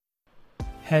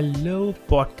Hello,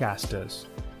 podcasters.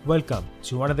 Welcome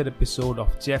to another episode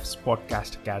of Jeff's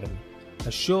Podcast Academy,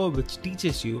 a show which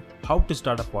teaches you how to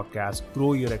start a podcast,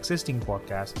 grow your existing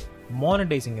podcast,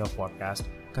 monetizing your podcast,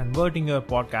 converting your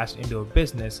podcast into a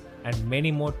business, and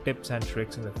many more tips and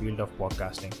tricks in the field of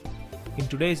podcasting. In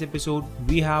today's episode,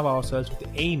 we have ourselves with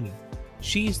Aimee.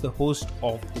 She is the host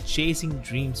of the Chasing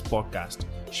Dreams podcast.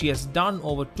 She has done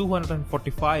over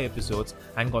 245 episodes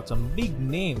and got some big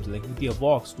names like Vidya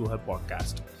Vox to her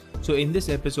podcast. So in this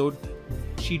episode,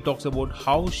 she talks about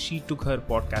how she took her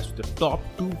podcast to the top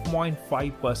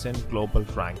 2.5% global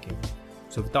ranking.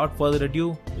 So without further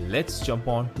ado, let's jump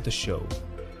on to the show.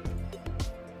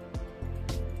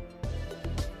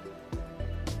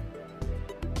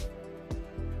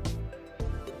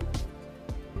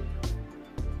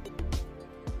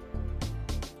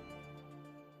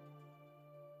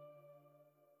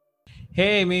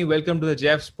 Hey Aimee, welcome to the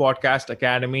Jeff's Podcast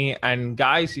Academy. And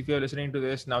guys, if you're listening to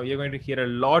this now, you're going to hear a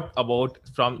lot about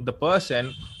from the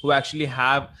person who actually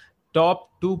have top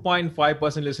 2.5%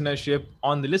 listenership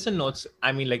on the listen notes.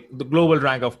 I mean, like the global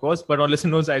rank, of course, but on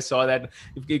listen notes, I saw that.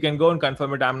 If you can go and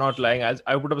confirm it, I'm not lying. I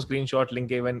put up a screenshot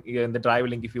link even in the drive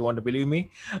link if you want to believe me.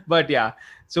 But yeah,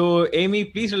 so Aimee,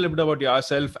 please tell a little bit about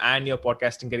yourself and your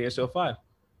podcasting career so far.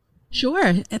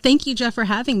 Sure. Thank you, Jeff, for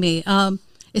having me.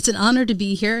 It's an honor to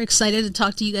be here. Excited to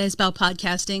talk to you guys about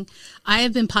podcasting. I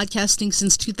have been podcasting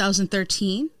since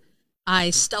 2013. I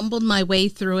stumbled my way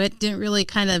through it, didn't really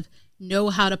kind of know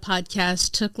how to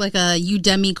podcast, took like a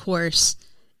Udemy course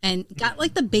and got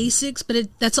like the basics, but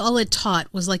that's all it taught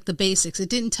was like the basics. It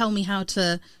didn't tell me how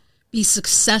to be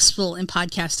successful in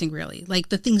podcasting, really, like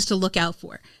the things to look out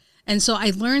for. And so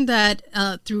I learned that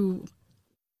through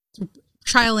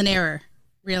trial and error,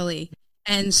 really.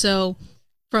 And so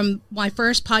from my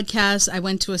first podcast, I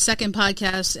went to a second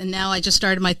podcast, and now I just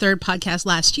started my third podcast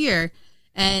last year.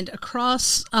 And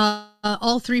across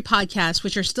all three podcasts,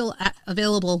 which are still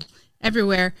available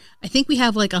everywhere, I think we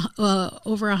have like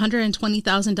over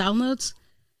 120,000 downloads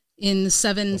in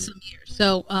some years.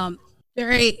 So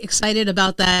very excited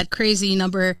about that crazy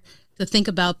number to think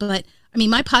about. But I mean,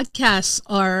 my podcasts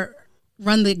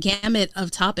run the gamut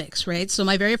of topics, right? So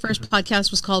my very first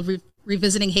podcast was called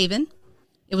Revisiting Haven.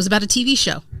 It was about a TV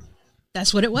show.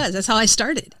 That's what it was. That's how I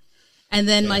started. And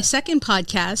then my second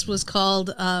podcast was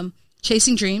called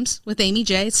Chasing Dreams with Aimee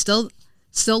J. It's still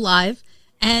live.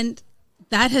 And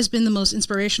that has been the most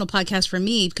inspirational podcast for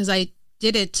me because I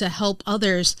did it to help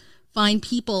others find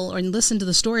people and listen to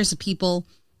the stories of people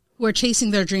who are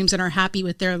chasing their dreams and are happy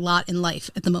with their lot in life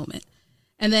at the moment.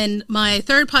 And then my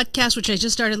third podcast, which I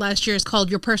just started last year, is called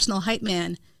Your Personal Hype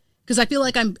Man, because I feel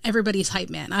like I'm everybody's hype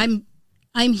man.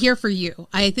 I'm here for you.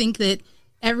 I think that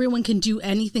everyone can do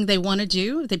anything they want to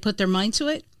do. They put their mind to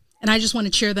it. And I just want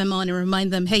to cheer them on and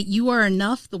remind them, hey, you are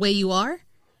enough the way you are.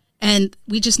 And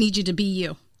we just need you to be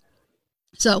you.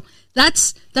 So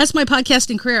that's my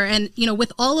podcasting career. And,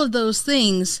 with all of those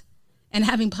things and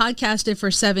having podcasted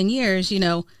for 7 years,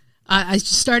 I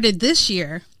started this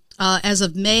year, as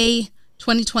of May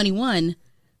 2021,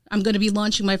 I'm going to be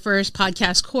launching my first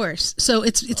podcast course. So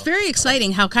it's very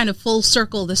exciting how kind of full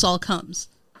circle this all comes.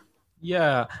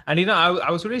 Yeah. And, I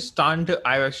was really stunned.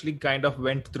 I actually kind of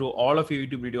went through all of your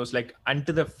YouTube videos, like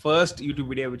until the first YouTube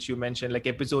video, which you mentioned, like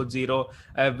episode 0,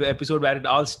 episode where it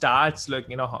all starts, like,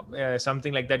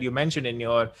 something like that you mentioned in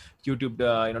your YouTube,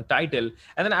 title.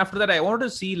 And then after that, I wanted to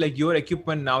see like your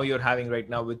equipment now you're having right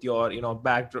now with your,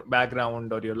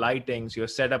 background or your lightings, your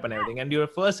setup and everything. And your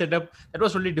first setup, that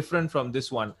was really different from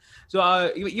this one.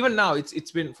 So even now it's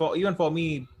been for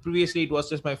me, previously it was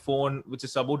just my phone, which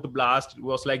is about to blast. It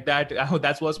was like that.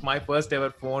 That was my first ever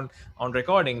phone on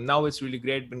recording. Now it's really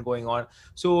great been going on.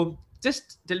 So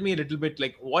just tell me a little bit,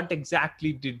 like what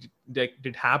exactly did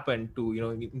happen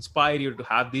to, inspire you to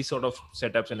have these sort of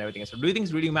setups and everything. So do you think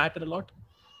it really matter a lot?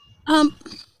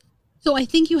 So I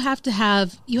think you have to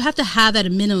have at a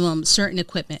minimum certain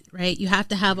equipment, right? You have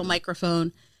to have a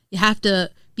microphone. You have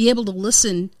to be able to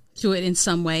listen to it in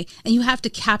some way, and you have to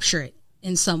capture it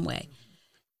in some way.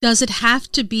 Does it have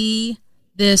to be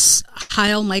this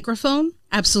Heil microphone?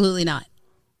 Absolutely not.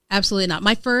 Absolutely not.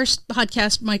 My first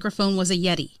podcast microphone was a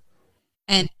Yeti,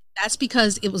 and that's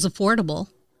because it was affordable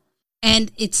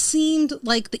and it seemed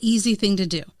like the easy thing to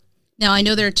do. Now, I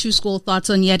know there are two school of thoughts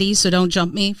on Yetis, so don't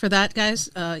jump me for that, guys.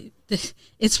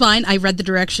 It's fine. I read the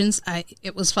directions.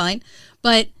 It was fine.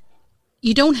 But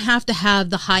you don't have to have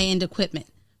the high-end equipment,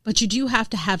 but you do have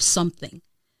to have something.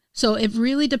 So it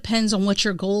really depends on what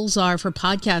your goals are for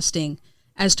podcasting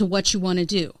as to what you want to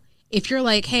do. If you're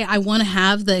like, hey, I want to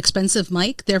have the expensive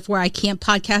mic, therefore I can't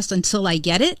podcast until I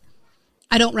get it,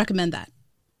 I don't recommend that.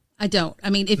 I don't. I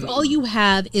mean, if all you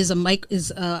have is a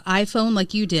iPhone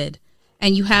like you did,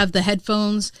 and you have the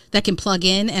headphones that can plug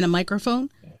in and a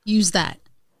microphone, use that,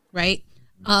 right?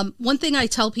 One thing I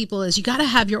tell people is you got to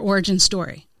have your origin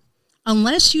story.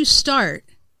 Unless you start,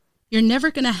 you're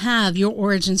never going to have your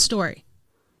origin story,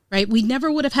 right? We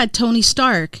never would have had Tony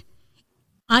Stark,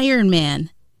 Iron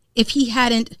Man, if he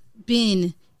hadn't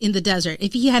been in the desert,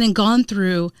 if he hadn't gone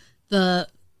through the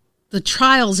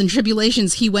trials and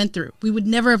tribulations he went through. We would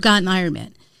never have gotten Iron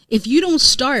Man. If you don't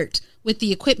start with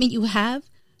the equipment you have,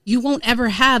 you won't ever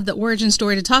have the origin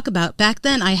story to talk about. Back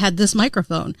then, I had this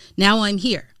microphone. Now I'm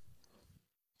here.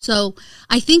 So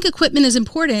I think equipment is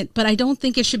important, but I don't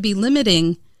think it should be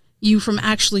limiting you from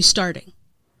actually starting.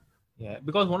 Yeah,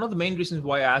 because one of the main reasons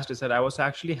why I asked is that I was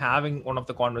actually having one of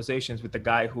the conversations with a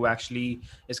guy who actually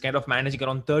is kind of managing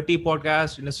around 30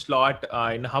 podcasts in a slot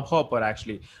in Hubhopper.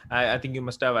 Actually, I think you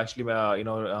must have actually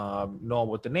know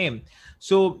about the name.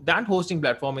 So that hosting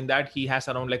platform, in that he has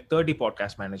around like 30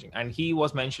 podcasts managing, and he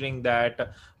was mentioning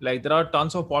that like there are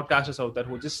tons of podcasters out there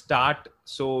who just start.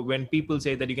 So when people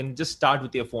say that you can just start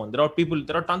with your phone, there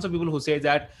are tons of people who say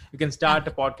that you can start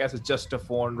a podcast with just a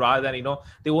phone, rather than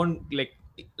they won't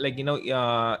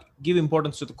give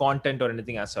importance to the content or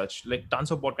anything as such. Like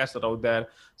tons of podcasts are out there,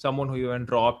 someone who even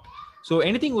dropped. So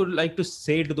anything would like to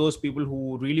say to those people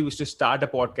who really wish to start a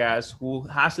podcast, who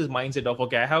has this mindset of,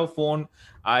 okay, I have a phone,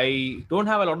 I don't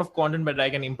have a lot of content, but I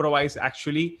can improvise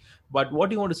actually. But what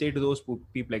do you want to say to those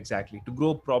people exactly to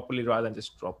grow properly rather than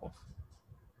just drop off?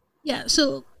 Yeah.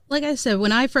 So like I said,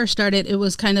 when I first started, it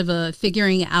was kind of a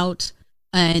figuring out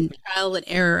and trial and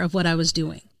error of what I was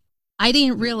doing. I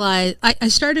didn't realize I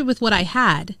started with what I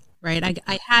had, right?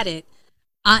 I had it.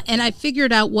 And I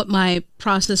figured out what my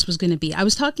process was going to be. I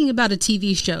was talking about a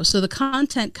TV show, so the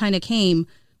content kind of came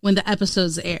when the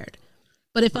episodes aired.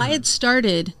 But if I had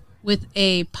started with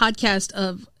a podcast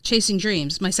of Chasing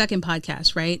Dreams, my second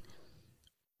podcast, right?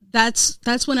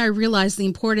 That's when I realized the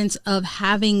importance of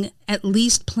having at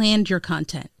least planned your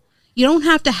content. You don't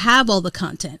have to have all the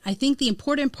content. I think the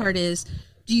important part is,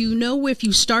 do you know if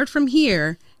you start from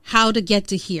here, how to get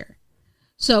to here?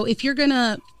 So if you're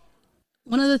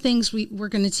one of the things we're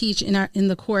going to teach in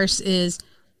the course is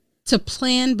to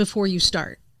plan before you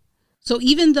start. So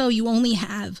even though you only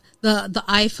have the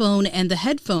iPhone and the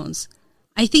headphones,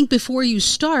 I think before you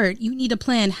start, you need to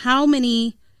plan how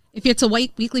many, if it's a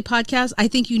weekly podcast, I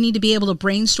think you need to be able to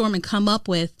brainstorm and come up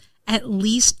with at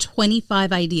least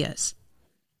 25 ideas.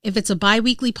 If it's a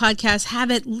bi-weekly podcast, have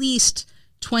at least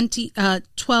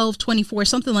 12, 24,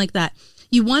 something like that.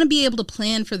 You want to be able to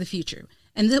plan for the future.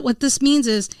 And what this means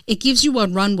is it gives you a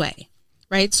runway,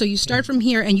 right? So you start from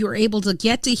here and you're able to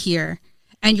get to here,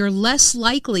 and you're less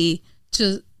likely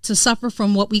to suffer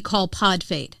from what we call pod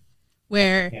fade,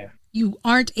 where you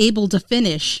aren't able to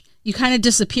finish. You kind of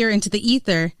disappear into the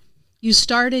ether. You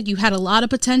started, you had a lot of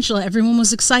potential, everyone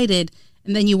was excited,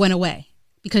 and then you went away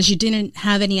because you didn't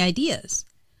have any ideas.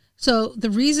 So the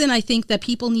reason I think that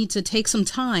people need to take some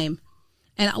time,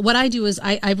 and what I do is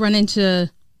I run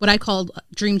into what I call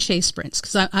dream chase sprints,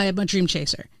 because I am a dream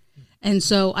chaser. And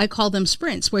so I call them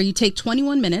sprints, where you take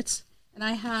 21 minutes, and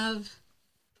I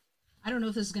don't know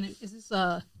if this is going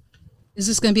to, is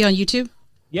this going to be on YouTube?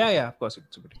 Yeah, of course.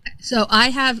 So I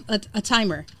have a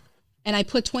timer, and I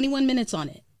put 21 minutes on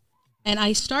it, and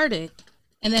I start it,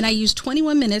 and then I use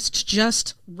 21 minutes to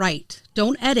just write.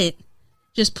 Don't edit.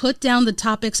 Just put down the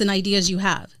topics and ideas you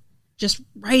have. Just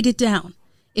write it down.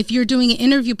 If you're doing an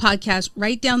interview podcast,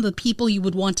 write down the people you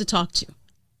would want to talk to.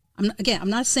 I'm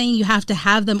not saying you have to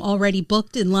have them already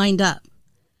booked and lined up.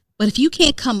 But if you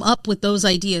can't come up with those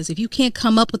ideas, if you can't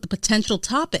come up with the potential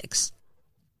topics,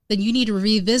 then you need to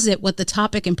revisit what the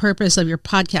topic and purpose of your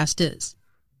podcast is.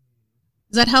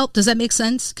 Does that help? Does that make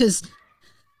sense? Because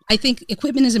I think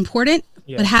equipment is important,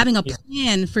 but having a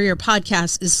plan for your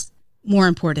podcast is more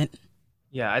important.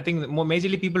 Yeah, I think more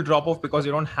majorly people drop off because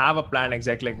you don't have a plan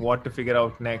exactly like what to figure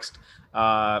out next.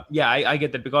 I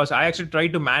get that, because I actually try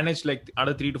to manage like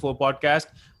other 3 to 4 podcasts.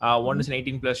 One is an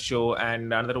 18+ show,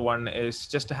 and another one is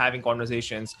just having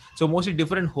conversations. So mostly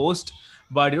different hosts,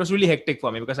 but it was really hectic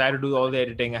for me because I had to do all the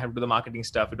editing, I had to do the marketing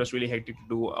stuff. It was really hectic to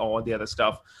do all the other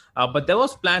stuff. But there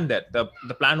was plan there.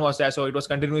 The plan was there, so it was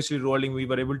continuously rolling. We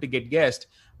were able to get guests,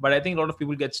 but I think a lot of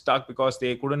people get stuck because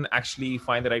they couldn't actually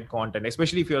find the right content,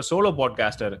 especially if you're a solo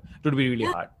podcaster. It would be really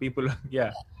hard. People,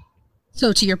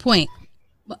 So to your point,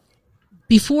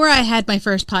 before I had my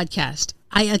first podcast,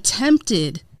 I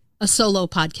attempted a solo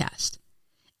podcast,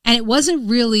 and it wasn't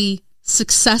really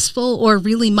successful or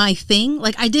really my thing.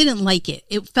 Like, I didn't like it.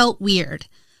 It felt weird.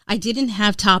 I didn't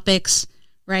have topics,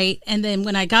 right? And then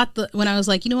when I was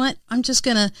like, you know what,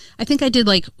 I think I did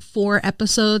like 4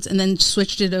 episodes and then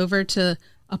switched it over to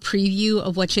a preview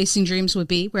of what Chasing Dreams would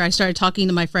be, where I started talking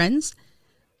to my friends.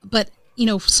 But,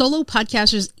 solo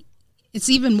podcasters, it's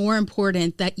even more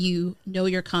important that you know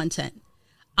your content.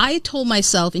 I told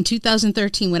myself in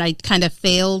 2013, when I kind of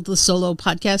failed the solo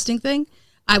podcasting thing,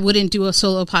 I wouldn't do a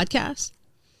solo podcast.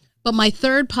 But my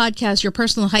third podcast, Your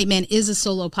Personal Hype Man, is a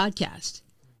solo podcast.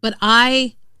 But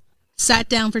I sat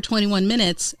down for 21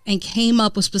 minutes and came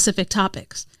up with specific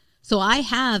topics. So I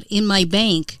have in my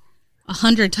bank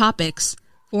 100 topics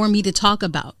for me to talk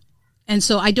about. And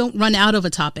so I don't run out of a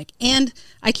topic. And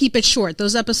I keep it short.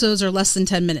 Those episodes are less than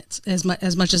 10 minutes as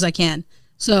much as I can.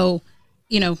 So,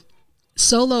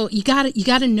 solo, you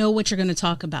gotta know what you're going to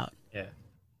talk about. Yeah.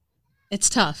 It's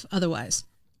tough otherwise.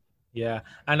 Yeah,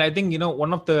 and I think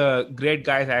one of the great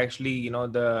guys actually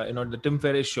the Tim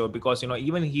Ferriss show, because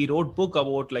even he wrote book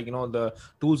about the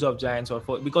tools of giants,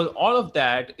 because all of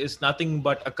that is nothing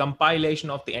but a compilation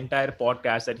of the entire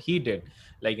podcast that he did,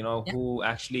 who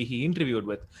actually he interviewed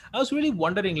with. I was really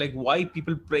wondering why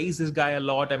people praise this guy a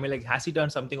lot. I mean, has he done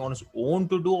something on his own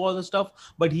to do all the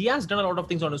stuff? But he has done a lot of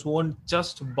things on his own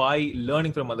just by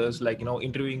learning from others,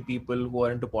 interviewing people who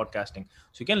are into podcasting.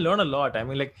 So you can learn a lot. I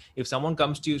mean, if someone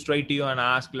comes to you straight to you and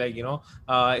ask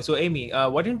so Aimee,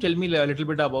 why don't you tell me a little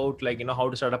bit about how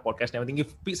to start a podcast and everything?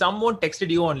 If someone texted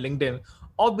you on LinkedIn,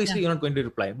 obviously you're not going to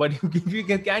reply, but if you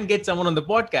can get someone on the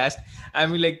podcast, I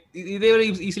mean, they very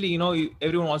easily,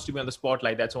 everyone wants to be on the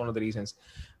spotlight. That's one of the reasons.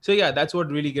 So yeah, that's what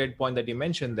really great point that you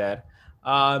mentioned there.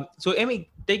 So Aimee,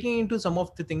 taking into some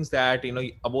of the things that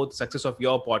about the success of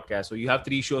your podcast. So you have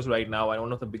 3 shows right now, and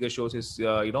one of the biggest shows is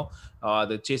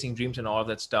the Chasing Dreams and all of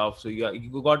that stuff. So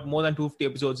you got more than 250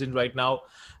 episodes in right now.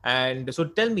 And so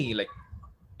tell me,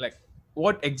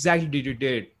 what exactly did you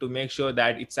did to make sure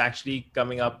that it's actually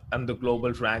coming up on the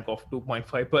global rank of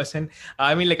 2.5%?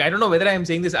 I mean, I don't know whether I'm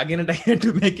saying this again and again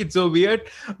to make it so weird,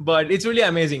 but it's really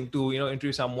amazing to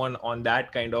interview someone on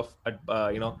that kind of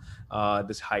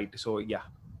this height. So yeah.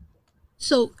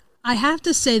 So I have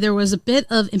to say there was a bit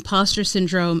of imposter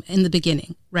syndrome in the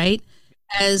beginning, right?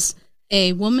 As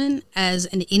a woman, as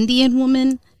an Indian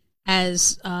woman,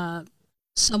 as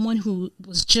someone who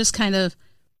was just kind of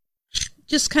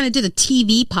did a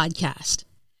TV podcast,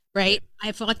 right?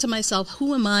 I thought to myself,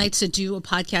 who am I to do a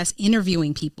podcast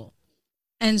interviewing people?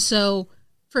 And so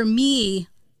for me,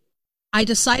 I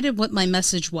decided what my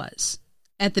message was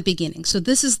at the beginning. So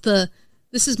this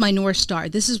is my North Star.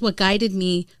 This is what guided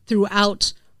me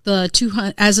throughout the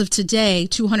 200, as of today,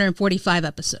 245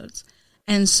 episodes.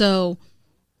 And so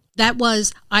that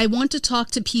was, I want to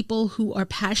talk to people who are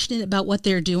passionate about what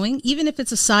they're doing, even if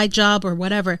it's a side job or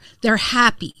whatever. They're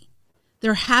happy.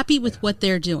 They're happy with what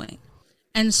they're doing.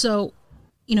 And so,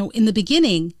 in the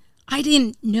beginning, I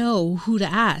didn't know who to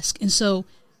ask. And so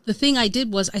the thing I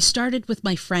did was I started with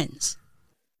my friends.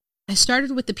 I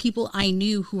started with the people I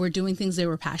knew who were doing things they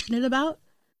were passionate about,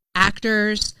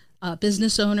 actors,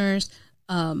 business owners,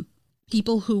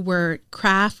 people who were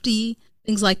crafty,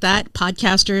 things like that,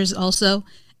 podcasters also.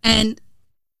 And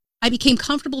I became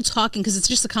comfortable talking because it's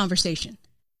just a conversation.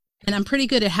 And I'm pretty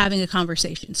good at having a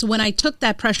conversation. So when I took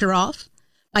that pressure off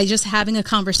by just having a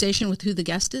conversation with who the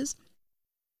guest is,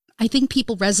 I think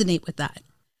people resonate with that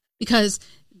because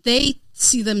they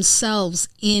see themselves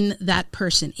in that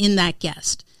person, in that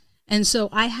guest. And so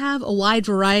I have a wide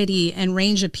variety and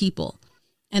range of people.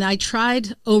 And I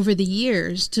tried over the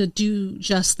years to do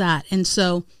just that. And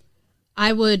so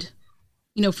I would,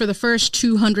 for the first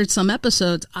 200 some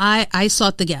episodes, I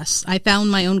sought the guests. I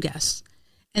found my own guests.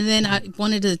 And then I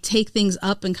wanted to take things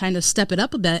up and kind of step it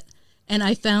up a bit. And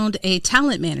I found a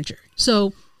talent manager.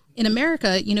 So in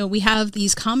America, we have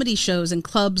these comedy shows and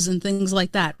clubs and things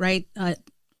like that, right?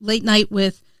 Late Night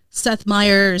with Seth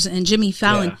Meyers and Jimmy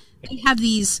Fallon. Yeah. They have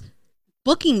these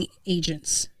booking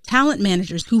agents, talent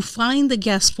managers who find the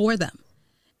guests for them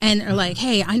and are like,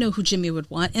 hey, I know who Jimmy would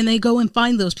want. And they go and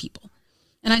find those people.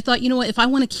 And I thought, if I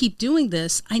want to keep doing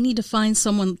this, I need to find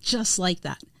someone just like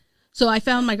that. So I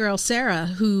found my girl, Sarah,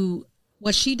 who,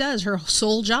 what she does, her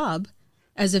sole job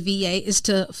as a VA is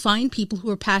to find people who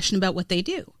are passionate about what they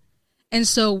do. And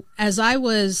so as I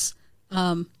was,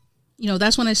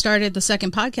 that's when I started the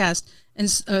second podcast and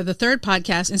the third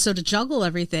podcast. And so to juggle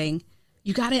everything,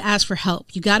 you got to ask for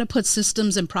help. You got to put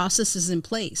systems and processes in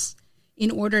place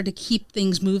in order to keep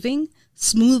things moving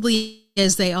smoothly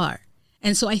as they are.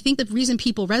 And so I think the reason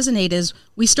people resonate is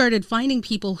we started finding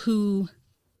people who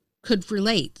could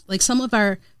relate. Like some of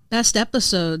our best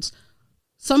episodes,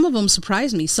 some of them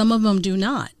surprise me, some of them do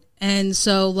not. And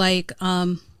so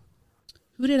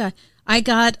who did I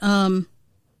got, oh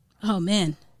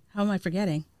man, how am I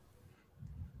forgetting?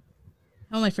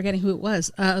 How am I forgetting who it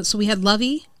was? So we had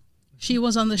Lovey. She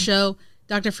was on the show.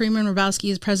 Dr. Freeman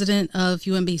Rabowski is president of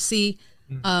UMBC.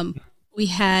 We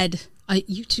had a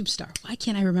YouTube star. Why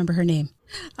can't I remember her name?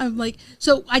 I'm like,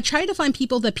 so I tried to find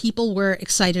people that people were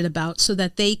excited about so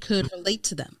that they could relate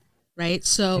to them, right?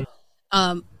 So,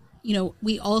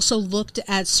 we also looked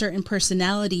at certain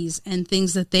personalities and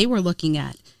things that they were looking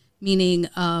at, meaning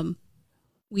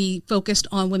we focused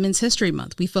on Women's History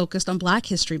Month. We focused on Black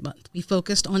History Month. We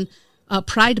focused on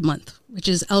Pride Month, which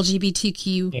is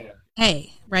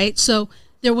LGBTQA, right? So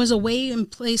there was a way in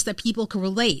place that people could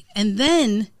relate. And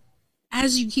then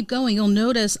as you keep going, you'll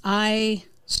notice I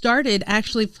started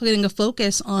actually putting a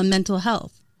focus on mental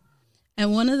health.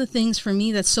 And one of the things for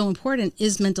me that's so important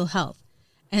is mental health.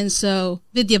 And so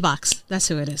Vidya Vox, that's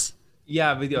who it is.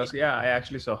 Yeah, videos. Yeah, I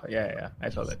actually saw. Yeah, I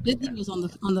saw that. Vidya was on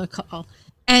the call.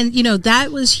 And,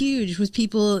 that was huge with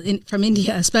people from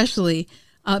India, especially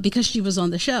because she was on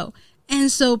the show. And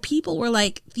so people were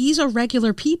like, these are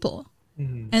regular people.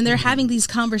 And they're having these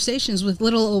conversations with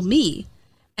little old me.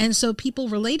 And so people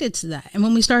related to that. And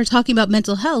when we started talking about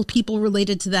mental health, people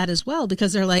related to that as well,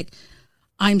 because they're like,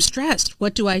 I'm stressed.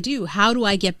 What do I do? How do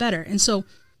I get better? And so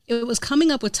it was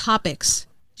coming up with topics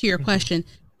to your question.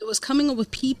 It was coming up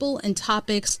with people and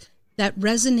topics that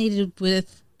resonated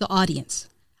with the audience.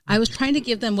 I was trying to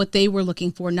give them what they were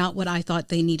looking for, not what I thought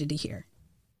they needed to hear.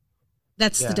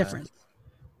 That's the difference.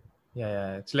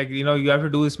 Yeah. It's like, you have to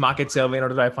do this market survey in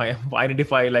order to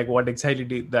identify like what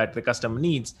exactly that the customer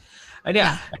needs. And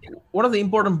one of the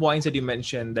important points that you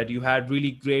mentioned, that you had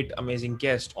really great, amazing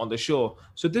guests on the show.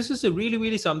 So this is a really,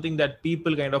 really something that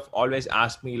people kind of always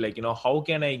ask me, like, how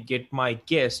can I get my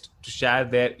guest to share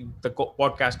the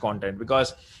podcast content?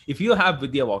 Because if you have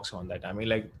Vidya Vox on that, I mean,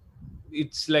 like,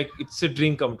 it's a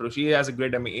dream come true. She has a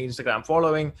great Instagram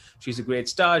following. She's a great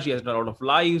star. She has done a lot of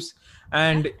lives,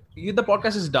 and the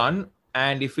podcast is done.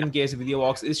 And if in case Vidya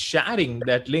Vox is sharing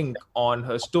that link on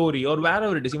her story or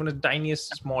wherever it is, even the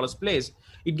tiniest, smallest place,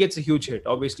 it gets a huge hit.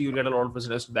 Obviously, you get a lot of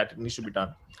listeners that needs to be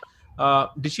done.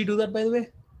 Did she do that, by the way?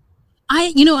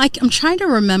 I'm trying to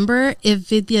remember if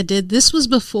Vidya did. This was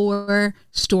before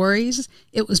stories.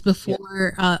 It was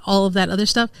before all of that other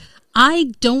stuff.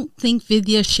 I don't think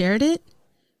Vidya shared it,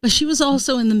 but she was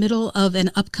also in the middle of an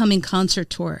upcoming concert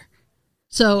tour.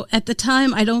 So at the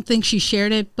time, I don't think she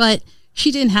shared it, but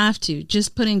she didn't have to.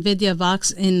 Just putting Vidya Vox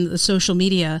in the social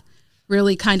media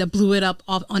really kind of blew it up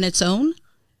on its own.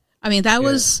 I mean, that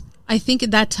was, I think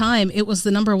at that time, it was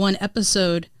the #1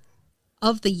 episode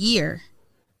of the year,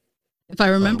 if I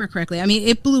remember correctly. I mean,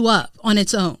 it blew up on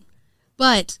its own.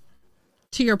 But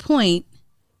to your point,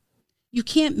 you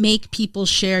can't make people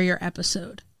share your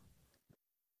episode.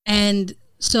 And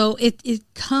so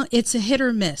it's a hit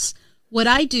or miss. What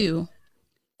I do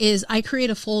is I create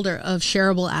a folder of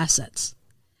shareable assets.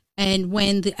 And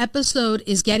when the episode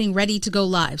is getting ready to go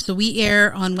live, so we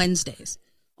air on Wednesdays.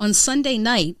 On Sunday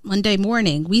night, Monday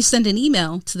morning, we send an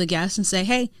email to the guests and say,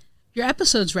 hey, your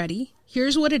episode's ready.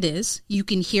 Here's what it is. You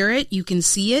can hear it. You can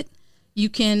see it. You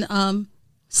can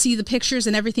see the pictures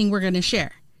and everything we're going to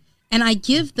share. And I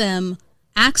give them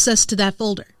access to that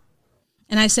folder.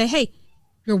 And I say, hey,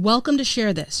 you're welcome to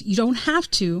share this. You don't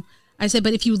have to. I say,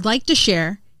 but if you'd like to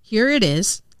share, here it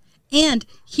is. And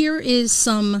here is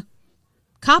some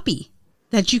copy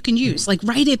that you can use. Like,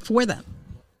 write it for them.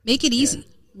 Make it easy.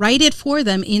 Write it for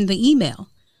them in the email.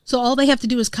 So all they have to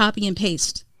do is copy and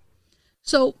paste.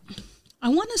 So I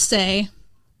want to say,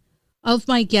 of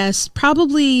my guests,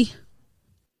 probably,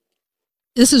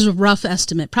 this is a rough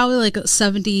estimate, probably like a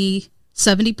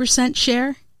 70%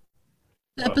 share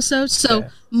the episodes. So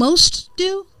most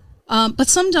do, but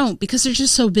some don't, because they're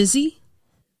just so busy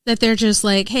that they're just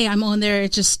like, hey, I'm on there.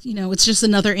 It's just, it's just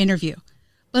another interview.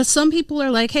 But some people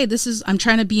are like, hey, I'm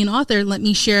trying to be an author. Let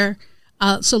me share.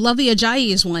 So Lovey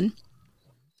Ajayi is one.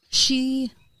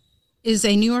 She is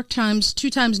a New York Times, 2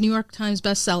 times New York Times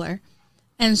bestseller.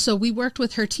 And so we worked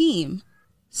with her team,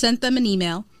 sent them an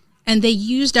email, and they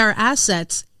used our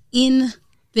assets in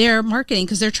their marketing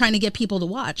because they're trying to get people to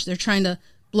watch. They're trying to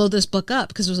blow this book up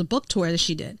because it was a book tour that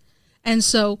she did. And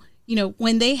so,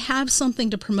 when they have something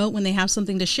to promote, when they have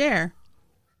something to share,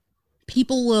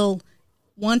 people will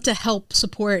want to help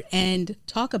support and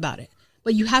talk about it.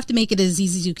 But you have to make it as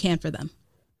easy as you can for them.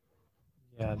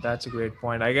 Yeah, that's a great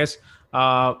point, I guess.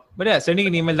 But yeah, sending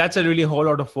an email, that's a really whole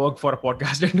lot of work for a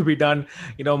podcaster to be done.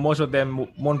 Most of them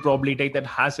won't probably take that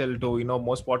hassle to,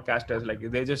 most podcasters, like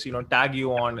they just, tag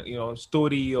you on,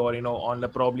 story or,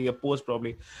 on probably a post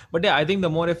probably. But yeah, I think the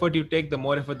more effort you take, the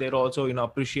more effort they'll also,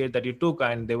 appreciate that you took,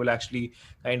 and they will actually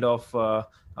kind of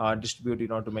distribute,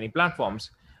 to many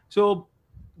platforms. So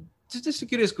just a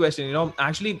curious question.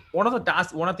 Actually, one of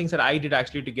the things that I did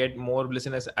actually to get more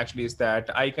listeners actually is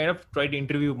that I kind of tried to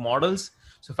interview models,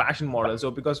 so fashion models.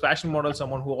 So because fashion model is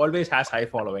someone who always has high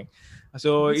following,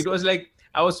 so it was like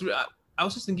I was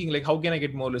just thinking like how can I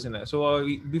get more listeners? So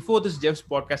before this Jeff's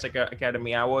podcast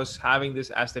academy, I was having this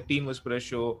as the Teen Whisperer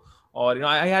show, or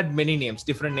I had many names,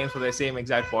 different names for the same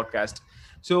exact podcast.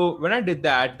 So when I did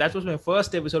that, that was my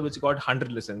first episode, which got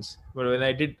 100 listens. But when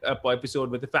I did a episode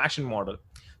with a fashion model,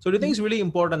 so do you think it's really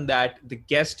important that the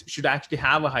guest should actually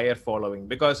have a higher following?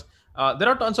 Because there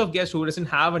are tons of guests who doesn't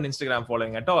have an Instagram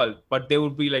following at all, but they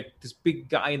would be like this big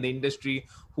guy in the industry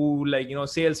who like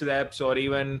sales reps or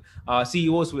even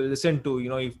CEOs will listen to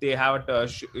if they have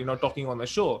it talking on the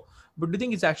show. But do you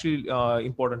think it's actually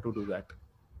important to do that?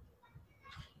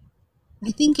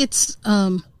 I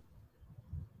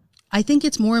think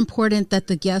it's more important that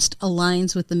the guest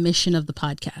aligns with the mission of the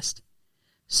podcast.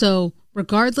 So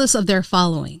regardless of their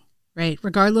following, right?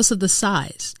 Regardless of the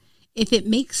size, if it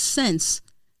makes sense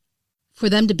for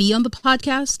them to be on the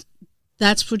podcast,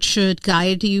 that's what should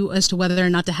guide you as to whether or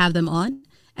not to have them on.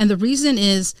 And the reason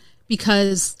is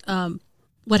because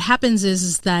what happens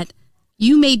is that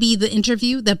you may be the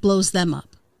interview that blows them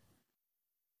up.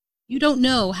 You don't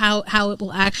know how it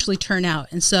will actually turn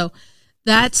out. And so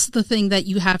that's the thing that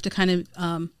you have to kind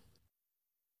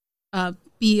of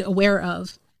be aware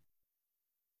of.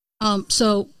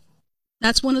 So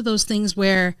that's one of those things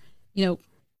where,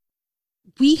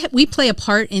 we play a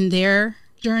part in their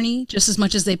journey just as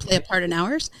much as they play a part in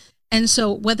ours. And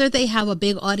so whether they have a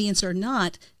big audience or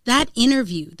not, that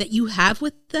interview that you have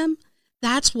with them,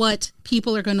 that's what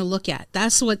people are going to look at.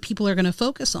 That's what people are going to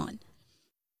focus on.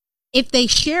 If they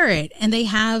share it and they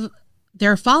have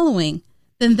their following,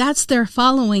 then that's their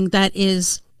following that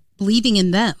is believing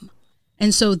in them.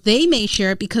 And so they may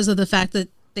share it because of the fact that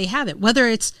they have it, whether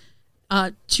it's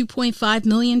 2.5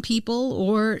 million people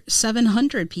or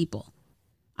 700 people.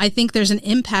 I think there's an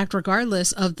impact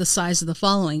regardless of the size of the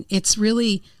following. It's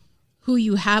really who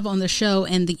you have on the show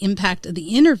and the impact of the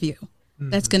interview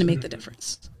that's going to make the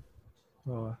difference.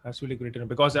 Oh, that's really great to know,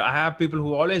 because I have people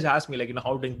who always ask me like,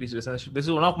 how to increase listenership. This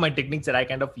is one of my techniques that I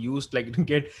kind of used like to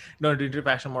get, digital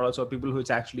fashion models or people who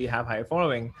actually have high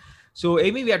following. So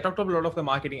Aimee, we have talked about a lot of the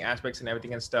marketing aspects and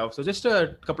everything and stuff. So just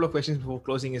a couple of questions before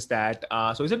closing is that,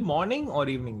 so is it morning or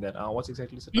evening then? What's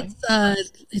exactly the time?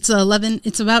 It's 11.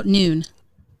 It's about noon.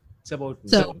 It's about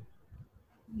noon.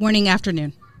 Morning,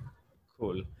 afternoon.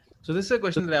 Cool. So this is a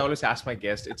question that I always ask my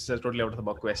guests. It's a totally out of the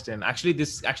box question. Actually,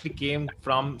 this actually came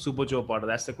from Super Joe Potter.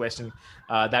 That's the question.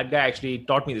 That guy actually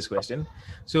taught me this question.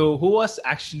 So who was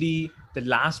actually the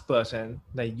last person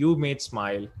that you made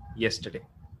smile yesterday?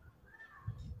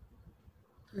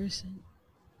 Person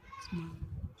smile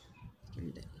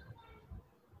yesterday.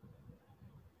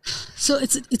 So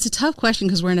it's a tough question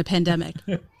because we're in a pandemic.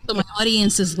 So my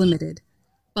audience is limited.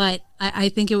 But I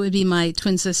think it would be my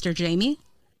twin sister, Jamie.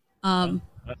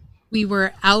 We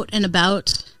were out and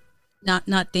about,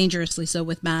 not dangerously so,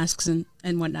 with masks and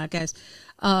whatnot, guys.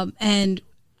 And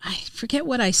I forget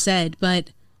what I said, but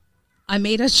I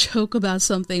made a joke about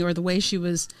something or the way she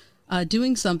was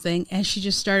doing something, and she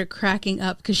just started cracking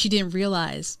up because she didn't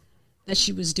realize that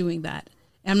she was doing that.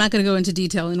 And I'm not going to go into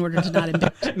detail in order to not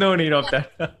embarrass. No need of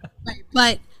that.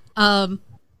 But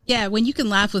yeah, when you can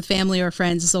laugh with family or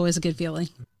friends, it's always a good feeling.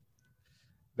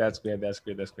 That's great.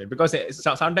 Because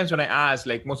sometimes when I ask,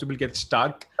 like most people get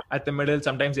stuck at the middle.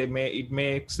 Sometimes it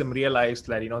makes them realize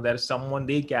that there's someone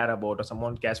they care about or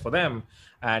someone cares for them.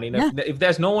 And if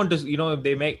there's no one to if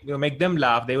they make them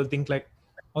laugh, they will think like,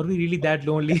 are we really that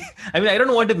lonely? I mean, I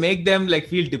don't want to make them like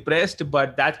feel depressed,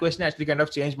 but that question actually kind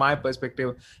of changed my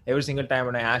perspective every single time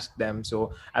when I asked them.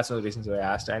 So that's one of the reasons why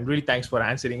I asked. And really, thanks for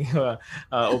answering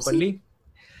openly.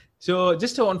 So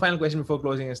just one final question before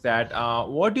closing is that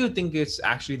what do you think is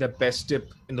actually the best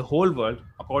tip in the whole world,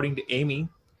 according to Aimee,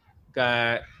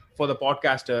 for the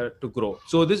podcaster to grow?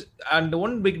 So the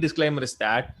one big disclaimer is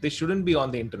that they shouldn't be on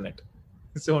the internet.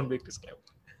 It's one big disclaimer.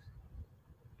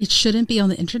 It shouldn't be on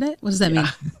the internet? What does that mean?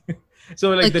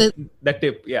 So like the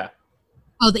tip, yeah.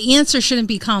 Oh, the answer shouldn't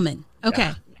be common. Okay.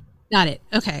 Yeah. Got it.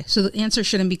 Okay. So the answer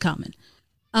shouldn't be common.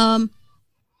 One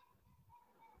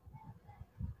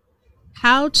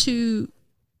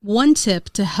tip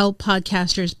to help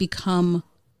podcasters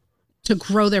to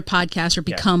grow their podcast or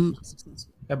become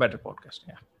a better podcast.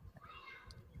 Yeah.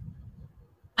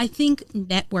 I think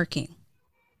networking.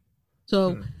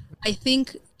 So I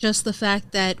think just the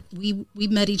fact that we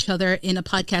met each other in a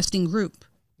podcasting group.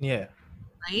 Yeah.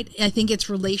 Right. I think it's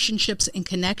relationships and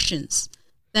connections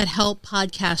that help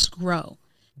podcasts grow,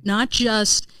 not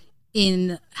just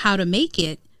in how to make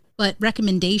it, but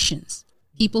recommendations.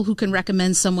 people who can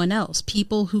recommend someone else,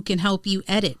 people who can help you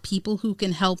edit, people who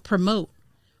can help promote.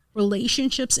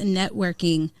 Relationships and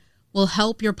networking will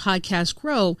help your podcast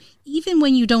grow, even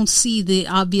when you don't see the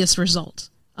obvious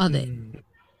result of it.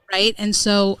 Right. And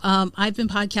so I've been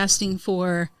podcasting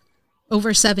for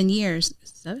over 7 years.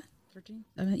 7? 13?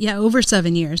 7? Yeah, over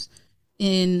 7 years.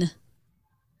 In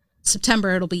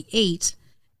September, it'll be 8.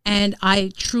 And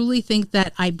I truly think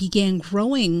that I began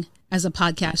growing as a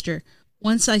podcaster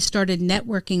once I started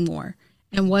networking more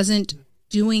and wasn't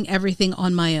doing everything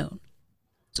on my own.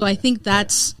 So I think I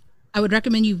would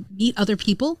recommend you meet other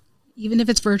people, even if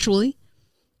it's virtually,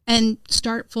 and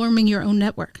start forming your own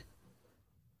network.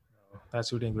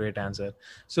 That's really a great answer.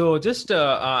 So just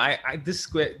this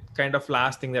kind of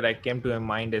last thing that I came to my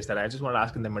mind is that I just want to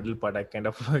ask in the middle part. I kind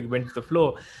of went to the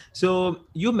flow. So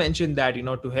you mentioned that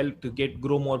to help to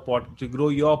grow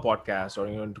your podcast, or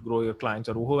to grow your clients,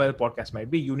 or whoever podcast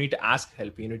might be, you need to ask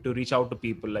help. You need to reach out to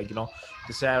people like to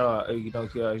Sarah.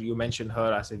 You mentioned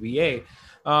her as a VA.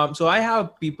 So I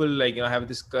have people like I have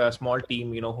this small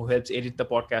team who helps edit the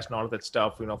podcast and all of that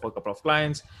stuff for a couple of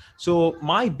clients. So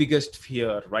my biggest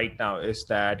fear right now is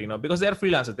that because they're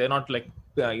freelancers, they're not like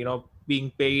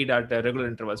being paid at regular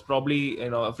intervals. Probably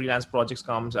a freelance projects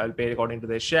comes, I'll pay according to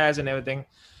their shares and everything.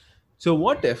 So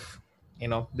what if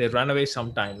they run away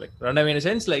sometime, like run away in a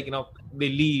sense, like they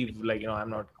leave, like I'm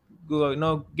not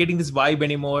getting this vibe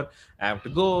anymore, I have to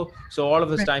go. So all of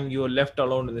this time you're left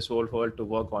alone in this whole world to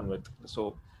work on with.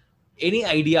 So any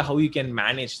idea how you can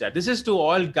manage that? This is to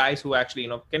all guys who actually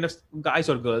kind of guys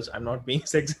or girls, I'm not being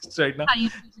sexist right now. How do you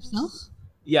do yourself?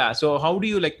 Yeah, so how do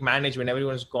you like manage when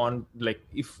everyone's gone, like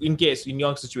if in case in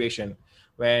your situation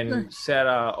when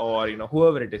Sarah or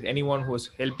whoever it is, anyone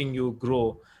who's helping you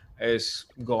grow is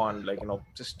gone, like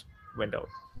just went out?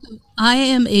 I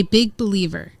am a big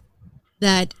believer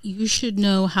that you should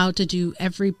know how to do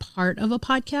every part of a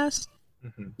podcast,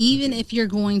 even if you're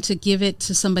going to give it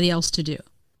to somebody else to do.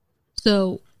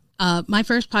 So my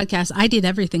first podcast, I did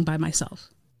everything by myself.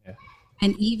 Yeah.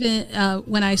 And even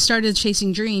when I started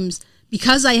Chasing Dreams,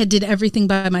 because I had did everything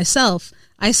by myself,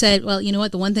 I said, well, you know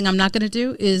what? The one thing I'm not going to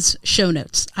do is show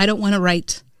notes. I don't want to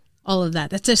write all of that.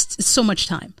 That's just, it's so much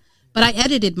time. But I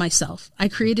edited myself. I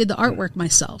created the artwork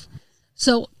myself.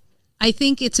 So I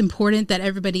think it's important that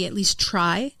everybody at least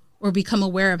try or become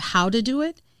aware of how to do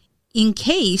it in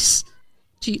case,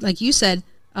 like you said,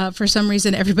 for some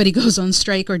reason everybody goes on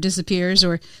strike or disappears,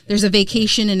 or there's a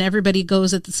vacation and everybody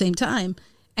goes at the same time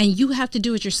and you have to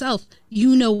do it yourself.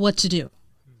 You know what to do,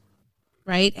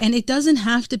 right? And it doesn't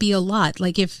have to be a lot.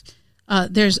 Like if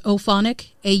there's Auphonic,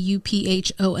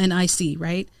 AUPHONIC,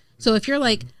 right? So if you're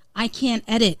like, I can't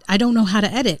edit, I don't know how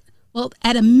to edit. Well,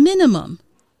 at a minimum,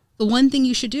 the one thing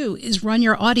you should do is run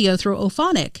your audio through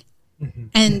Auphonic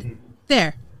and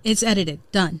there, it's edited,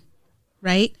 done,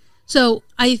 right? So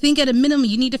I think at a minimum,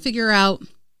 you need to figure out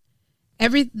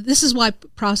this is why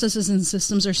processes and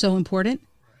systems are so important,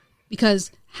 because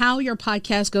how your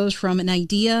podcast goes from an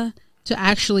idea to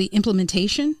actually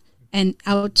implementation and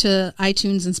out to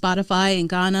iTunes and Spotify and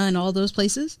Ghana and all those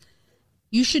places,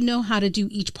 you should know how to do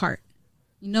each part.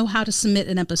 You know how to submit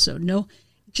an episode. No,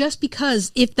 just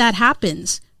because if that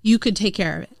happens, you could take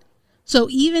care of it. So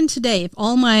even today, if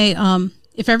all my,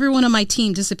 if everyone on my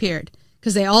team disappeared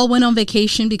because they all went on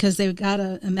vacation because they got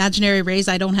an imaginary raise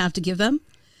I don't have to give them,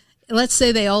 let's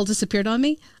say they all disappeared on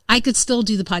me, I could still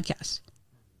do the podcast.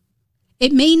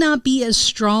 It may not be as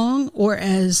strong or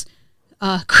as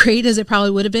great as it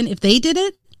probably would have been if they did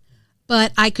it,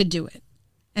 but I could do it.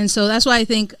 And so that's why I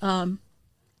think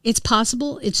it's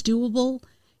possible, it's doable.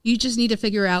 You just need to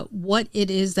figure out what it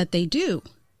is that they do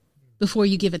before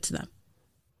you give it to them.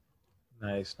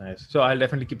 Nice. So I'll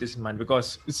definitely keep this in mind,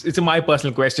 because it's my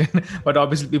personal question, but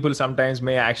obviously people sometimes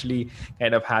may actually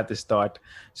kind of have this thought.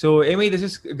 So Aimee, this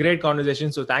is a great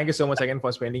conversation. So thank you so much again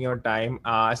for spending your time.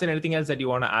 Is there anything else that you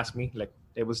want to ask me? Like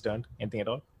tables turned, anything at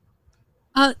all?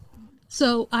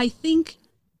 So I think,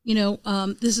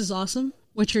 this is awesome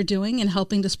what you're doing and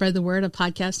helping to spread the word of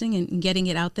podcasting and getting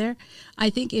it out there. I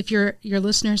think if your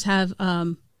listeners have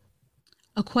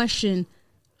a question,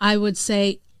 I would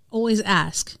say always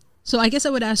ask. So I guess I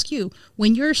would ask you,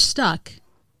 when you're stuck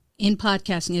in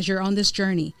podcasting, as you're on this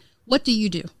journey, what do you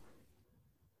do?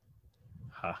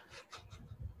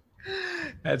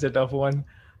 That's a tough one.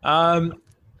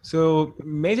 So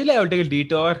majorly I will take a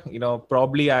detour,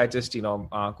 probably I just,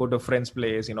 go to a friend's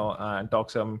place, and talk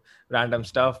some random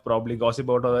stuff, probably gossip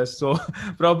about others. So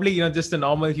probably, just the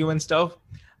normal human stuff.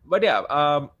 but yeah,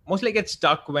 mostly I get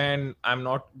stuck when I'm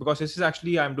not, because this is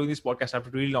actually, I'm doing this podcast after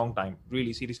a really long time.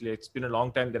 Really, seriously, it's been a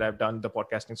long time that I've done the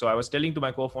podcasting. So I was telling to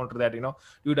my co-founder that,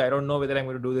 dude, I don't know whether I'm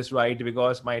going to do this right,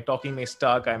 because my talking may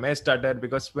stuck, I may stutter,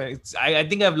 because when I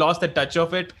think I've lost the touch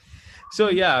of it. So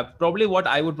yeah, probably what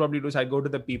I would probably do is I go to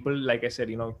the people, like I said,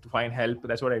 to find help.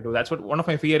 That's what I do. That's what one of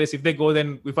my fear is. If they go,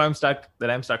 then if I'm stuck,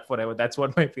 then I'm stuck forever. That's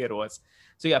what my fear was.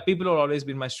 So yeah, people have always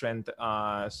been my strength.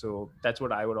 So that's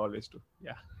what I would always do.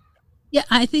 Yeah. Yeah,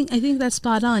 I think that's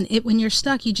spot on. It when you're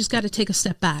stuck, you just got to take a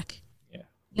step back. Yeah.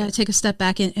 You got to take a step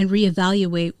back and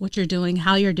reevaluate what you're doing,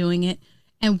 how you're doing it,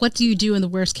 and what do you do in the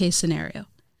worst case scenario.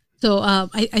 So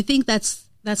I think that's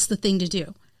the thing to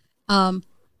do.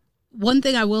 One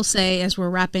thing I will say as we're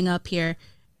wrapping up here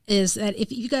is that if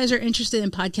you guys are interested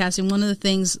in podcasting, one of the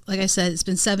things, like I said, it's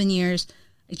been 7 years.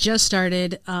 I just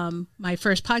started my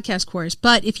first podcast course.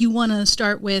 But if you want to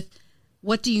start with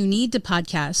what do you need to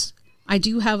podcast, I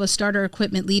do have a starter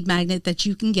equipment lead magnet that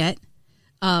you can get.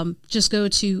 Just go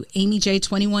to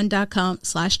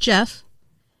aimeej21.com/Jeff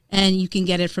and you can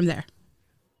get it from there.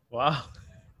 Wow.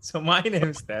 So my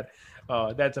name's there.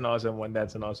 Oh, that's an awesome one.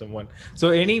 That's an awesome one.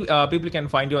 So any people can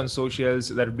find you on socials,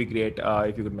 that would be great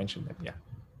if you could mention them. Yeah.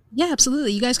 Yeah,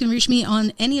 absolutely. You guys can reach me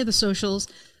on any of the socials.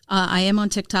 I am on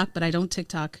TikTok, but I don't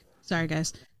TikTok. Sorry,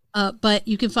 guys. But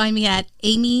you can find me at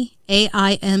Aimee,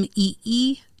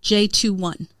 AIMEE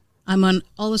J21. I'm on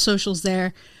all the socials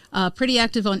there. Pretty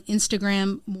active on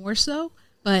Instagram more so,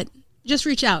 but just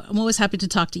reach out. I'm always happy to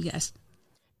talk to you guys.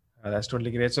 That's totally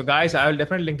great. So, guys, I will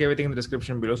definitely link everything in the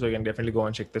description below, so you can definitely go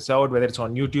and check this out. Whether it's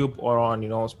on YouTube or on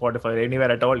Spotify or anywhere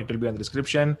at all, it will be on the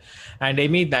description. And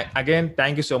Aimee, again,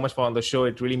 thank you so much for on the show.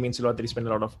 It really means a lot that you spend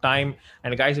a lot of time.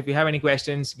 And guys, if you have any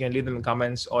questions, you can leave them in the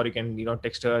comments, or you can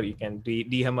text her, you can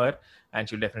DM her, and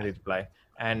she'll definitely reply.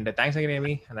 And thanks again,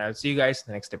 Aimee. And I'll see you guys in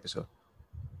the next episode.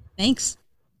 Thanks.